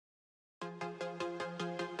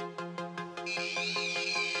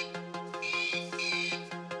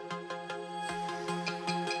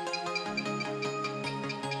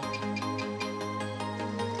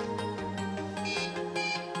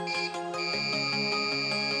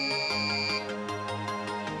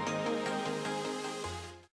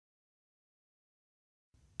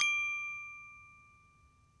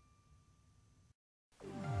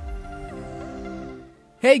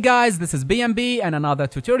Hey guys, this is BMB and another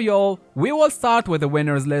tutorial. We will start with the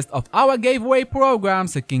winners list of our giveaway program,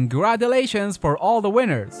 so congratulations for all the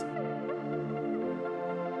winners.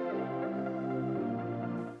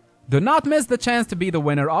 Do not miss the chance to be the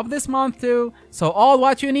winner of this month too, so all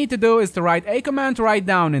what you need to do is to write a comment right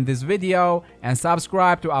down in this video and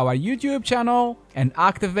subscribe to our YouTube channel and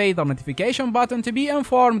activate the notification button to be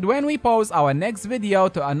informed when we post our next video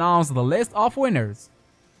to announce the list of winners.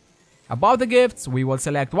 About the gifts, we will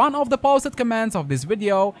select one of the posted comments of this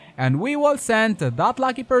video and we will send to that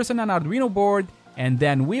lucky person an Arduino board, and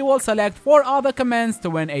then we will select 4 other comments to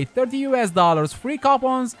win a $30 free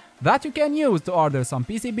coupons that you can use to order some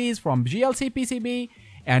PCBs from JLCPCB,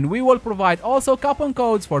 and we will provide also coupon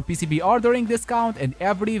codes for PCB ordering discount in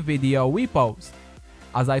every video we post.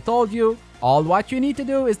 As I told you, all what you need to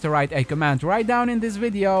do is to write a comment right down in this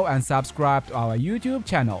video and subscribe to our YouTube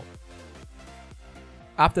channel.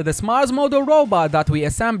 After the Smart model robot that we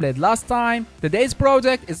assembled last time, today's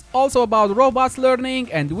project is also about robots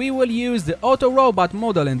learning, and we will use the Otto robot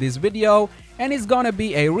model in this video, and it's gonna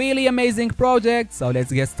be a really amazing project, so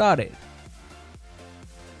let's get started.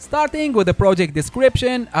 Starting with the project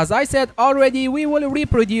description, as I said already, we will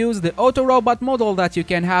reproduce the Otto robot model that you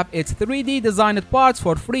can have its 3D designed parts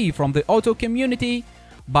for free from the Otto community.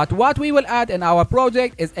 But what we will add in our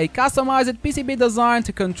project is a customized PCB design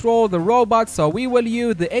to control the robot, so we will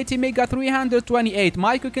use the ATmega328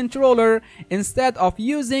 microcontroller instead of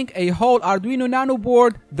using a whole Arduino Nano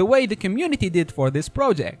board the way the community did for this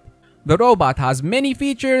project. The robot has many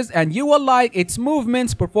features and you will like its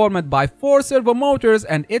movements performed by 4 servo motors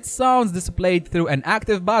and its sounds displayed through an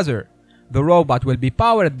active buzzer. The robot will be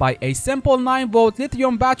powered by a simple 9-volt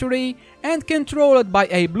lithium battery and controlled by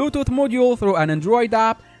a Bluetooth module through an Android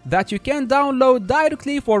app that you can download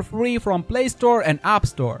directly for free from Play Store and App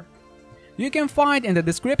Store. You can find in the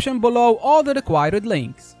description below all the required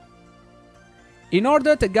links. In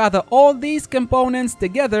order to gather all these components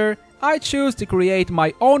together, I choose to create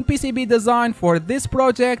my own PCB design for this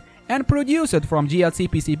project and produce it from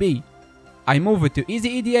JLCPCB. I move it to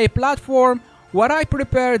EasyEDA platform, where I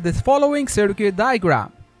prepared the following circuit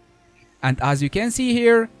diagram. And as you can see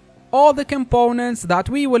here, all the components that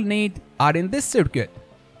we will need are in this circuit.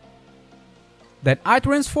 Then I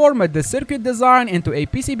transformed the circuit design into a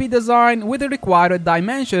PCB design with the required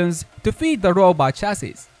dimensions to feed the robot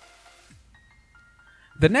chassis.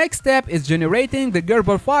 The next step is generating the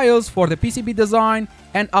Gerber files for the PCB design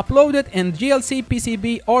and upload it in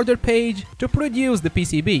JLCPCB order page to produce the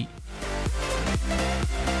PCB.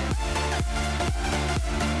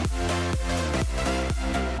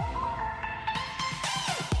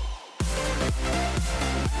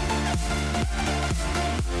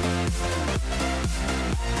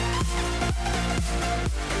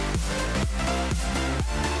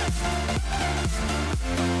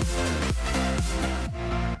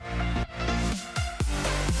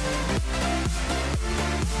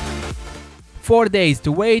 Four days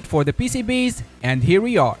to wait for the PCBs, and here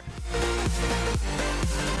we are.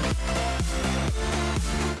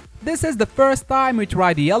 This is the first time we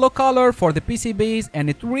try the yellow color for the PCBs and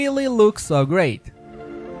it really looks so great.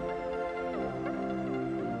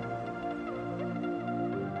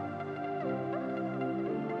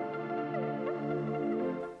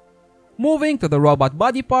 Moving to the robot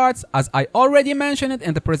body parts, as I already mentioned it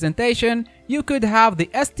in the presentation, you could have the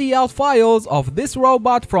STL files of this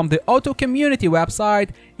robot from the Otto community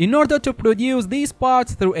website in order to produce these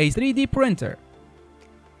parts through a 3D printer.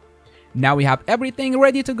 Now we have everything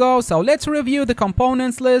ready to go, so let's review the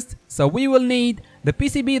components list. So we will need the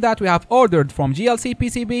PCB that we have ordered from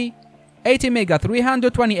JLCPCB,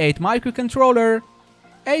 ATmega328 microcontroller,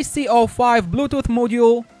 a CO5 Bluetooth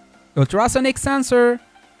module, ultrasonic sensor,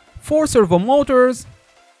 4 servo motors,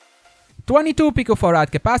 22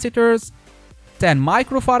 picofarad capacitors, 10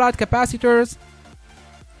 microfarad capacitors,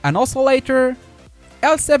 an oscillator,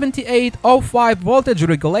 L7805 voltage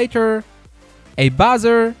regulator, a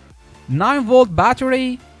buzzer, 9-volt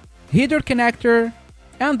battery, heater connector,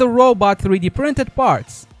 and the robot 3D printed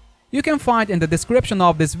parts. You can find in the description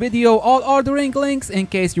of this video all ordering links in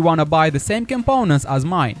case you wanna buy the same components as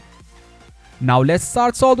mine. Now let's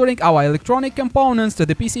start soldering our electronic components to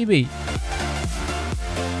the PCB.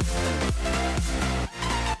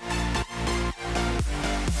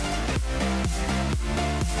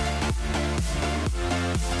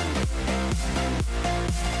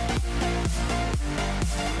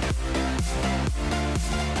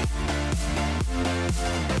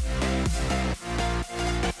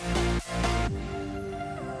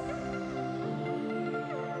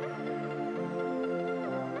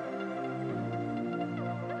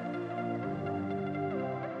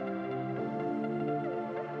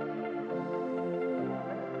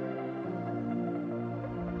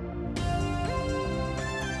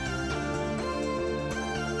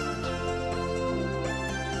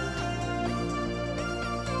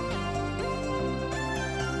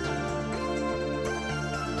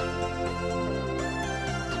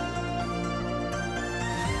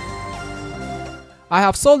 I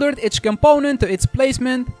have soldered each component to its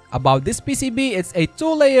placement. About this PCB, it's a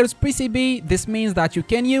 2 layers PCB. This means that you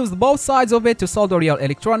can use both sides of it to solder your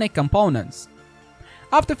electronic components.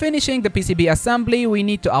 After finishing the PCB assembly, we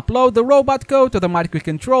need to upload the robot code to the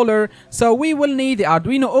microcontroller, so we will need the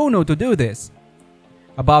Arduino Uno to do this.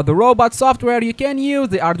 About the robot software, you can use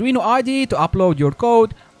the Arduino IDE to upload your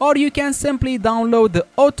code, or you can simply download the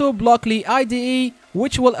Otto Blockly IDE,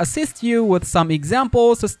 which will assist you with some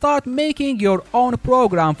examples to start making your own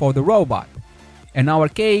program for the robot. In our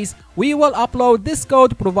case, we will upload this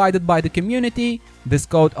code provided by the community. This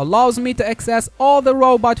code allows me to access all the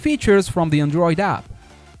robot features from the Android app.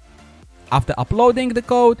 After uploading the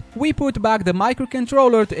code, we put back the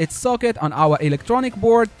microcontroller to its socket on our electronic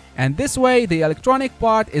board, and this way the electronic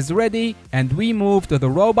part is ready and we move to the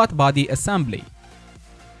robot body assembly.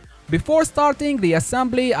 Before starting the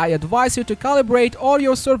assembly, I advise you to calibrate all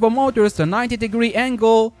your servo motors to 90-degree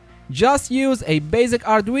angle. Just use a basic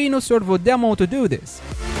Arduino servo demo to do this.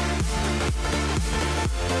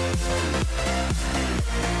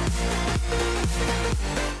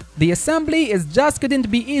 The assembly just couldn't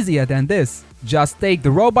be easier than this. Just take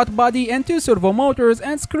the robot body and 2 servo motors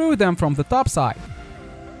and screw them from the top side.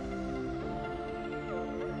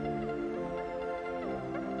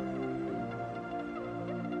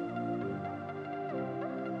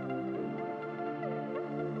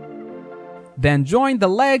 Then join the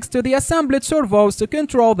legs to the assembled servos to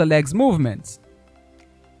control the legs movements.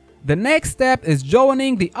 The next step is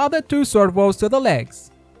joining the other 2 servos to the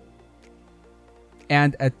legs.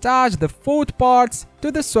 And attach the foot parts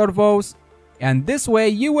to the servos, and this way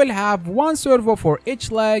you will have 1 servo for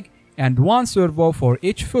each leg and 1 servo for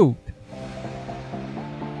each foot.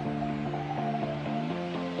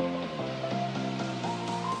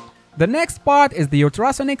 The next part is the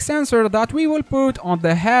ultrasonic sensor that we will put on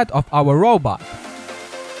the head of our robot.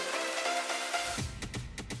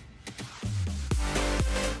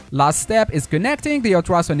 Last step is connecting the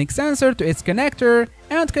ultrasonic sensor to its connector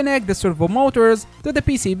and connect the servo motors to the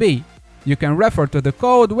PCB. You can refer to the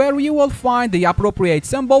code where you will find the appropriate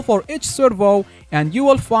symbol for each servo, and you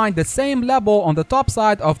will find the same label on the top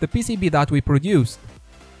side of the PCB that we produced.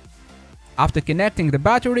 After connecting the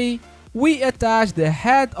battery, we attach the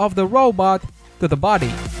head of the robot to the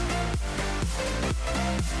body.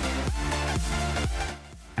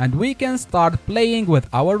 And we can start playing with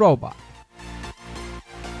our robot.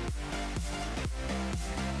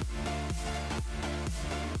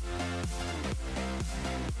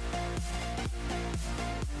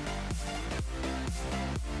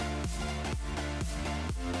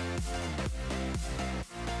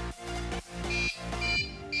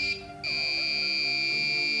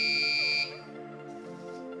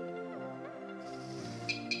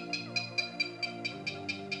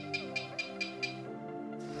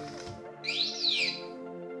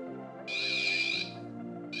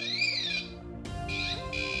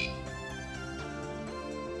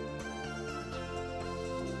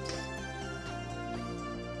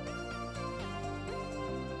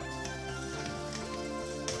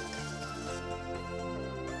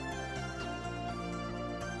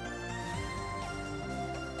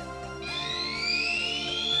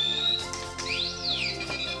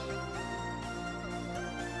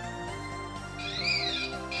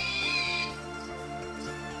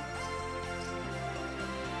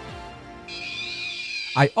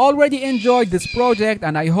 I already enjoyed this project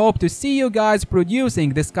and I hope to see you guys producing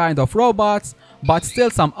this kind of robots, but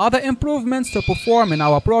still some other improvements to perform in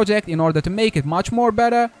our project in order to make it much more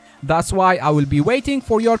better. That's why I will be waiting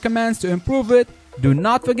for your comments to improve it. Do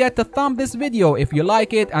not forget to thumb this video if you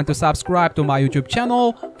like it and to subscribe to my YouTube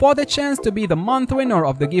channel for the chance to be the month winner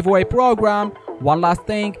of the giveaway program. One last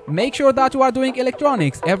thing, make sure that you are doing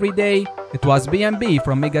electronics every day. It was BMB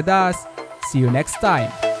from Megadas. See you next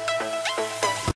time.